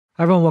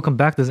Hi everyone, welcome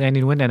back. This is Andy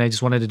Nguyen, and I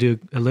just wanted to do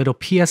a little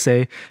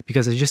PSA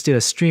because I just did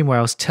a stream where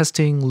I was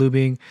testing,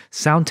 lubing,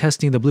 sound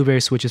testing the Blueberry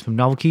switches from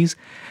Novel Keys,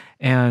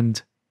 and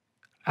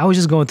I was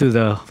just going through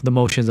the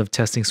motions of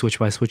testing switch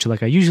by switch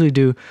like I usually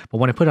do. But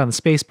when I put it on the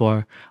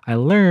spacebar, I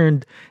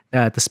learned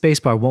that the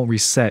spacebar won't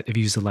reset if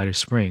you use the lighter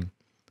spring.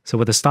 So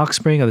with the stock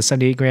spring of the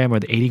 78 gram or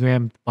the 80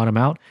 gram bottom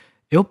out,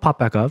 it'll pop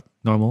back up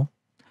normal.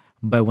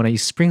 But when I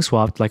spring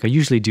swapped, like I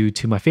usually do,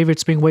 to my favorite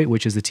spring weight,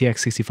 which is the TX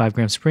 65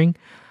 gram spring,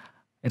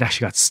 it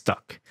actually got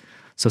stuck.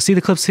 So see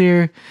the clips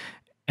here,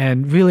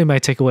 and really my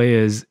takeaway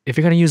is if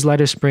you're going to use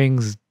lighter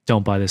springs,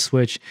 don't buy this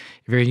switch.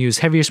 If you're going to use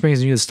heavier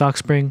springs and use the stock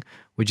spring,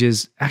 which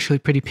is actually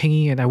pretty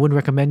pingy and I wouldn't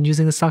recommend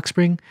using the stock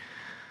spring,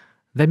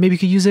 then maybe you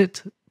could use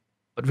it.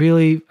 But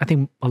really, I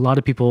think a lot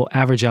of people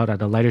average out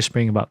at a lighter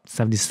spring about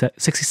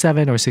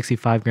 67 or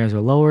 65 grams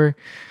or lower.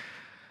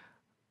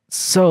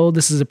 So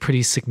this is a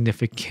pretty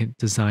significant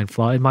design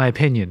flaw in my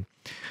opinion.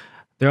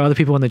 There are other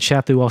people in the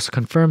chat who also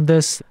confirmed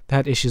this, that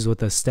had issues with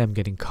the stem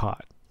getting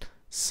caught.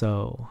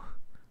 So,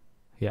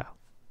 yeah.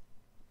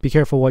 Be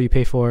careful what you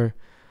pay for.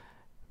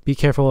 Be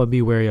careful and be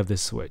wary of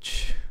this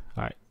switch.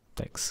 Alright,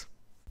 thanks.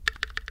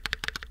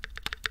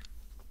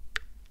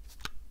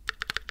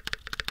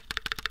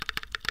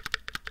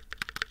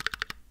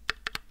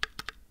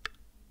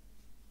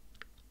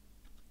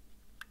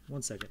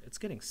 One second, it's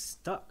getting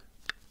stuck.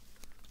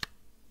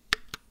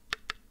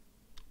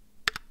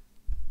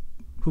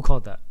 Who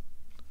called that?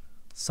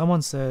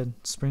 Someone said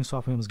spring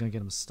swapping was going to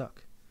get him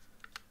stuck.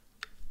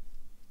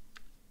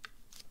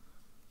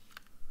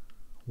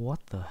 What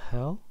the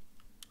hell?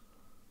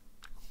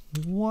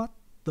 What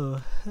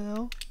the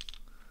hell?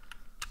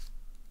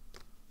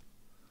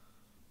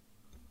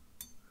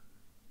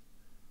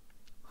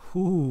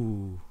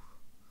 Ooh.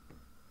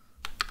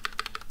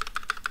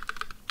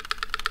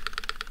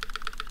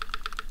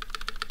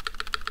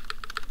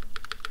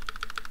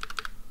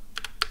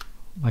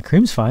 My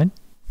cream's fine.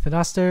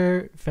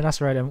 Finaster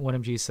Ride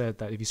 1MG said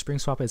that if you spring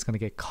swap it, it's going to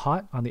get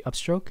caught on the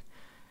upstroke.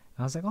 And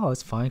I was like, oh,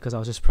 it's fine because I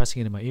was just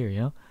pressing it in my ear, you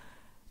know?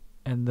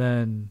 And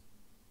then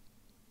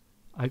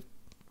I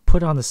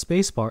put it on the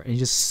space bar and it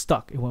just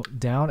stuck. It went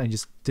down and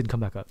just didn't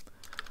come back up.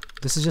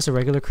 This is just a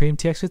regular cream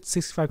TX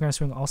 65 gram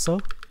spring also.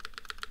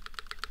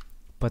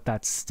 But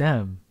that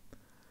stem,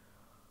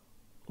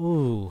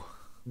 ooh,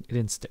 it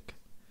didn't stick.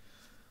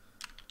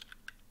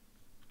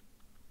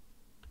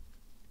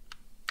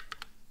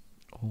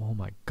 Oh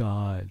my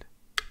god.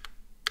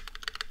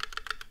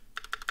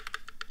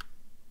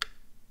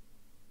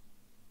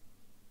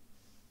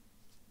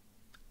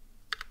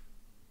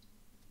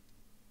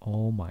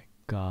 Oh my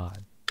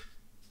god.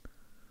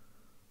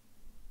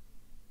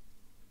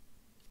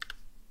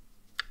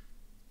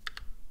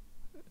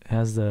 It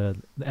has the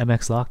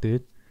MX lock,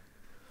 dude.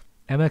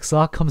 MX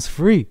lock comes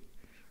free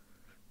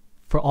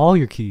for all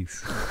your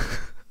keys.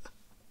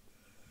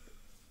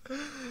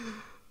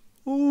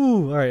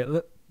 Ooh, alright.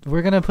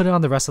 We're going to put it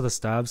on the rest of the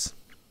stabs.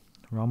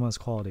 Rama is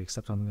quality,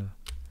 except on the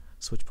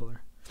switch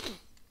puller.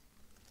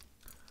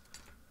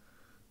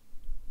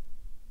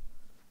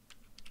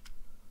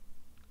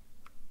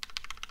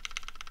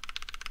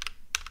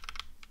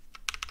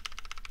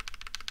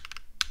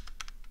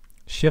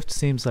 Shift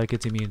seems like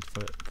it's immune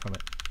from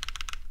it.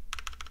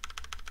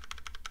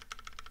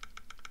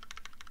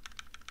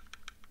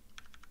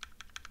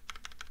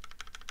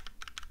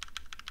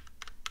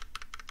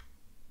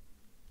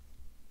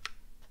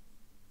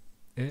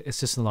 It's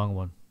just a long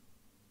one.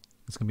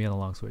 It's gonna be on a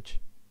long switch.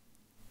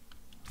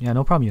 Yeah,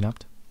 no problem,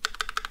 Unapt.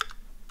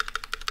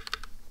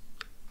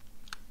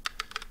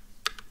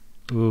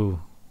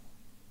 Ooh.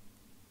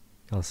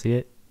 Y'all see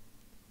it?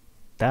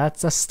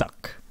 That's a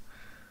stuck.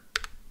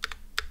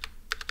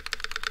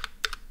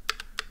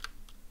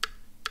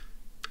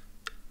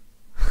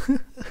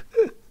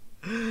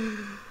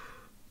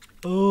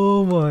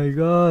 Oh my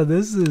god,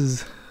 this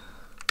is...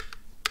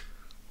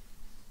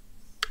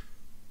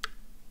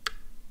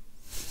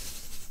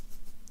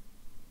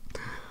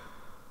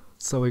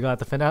 So we got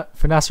the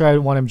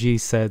Finasteride 1MG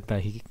said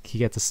that he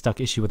gets a stuck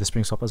issue with the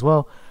spring swap as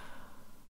well.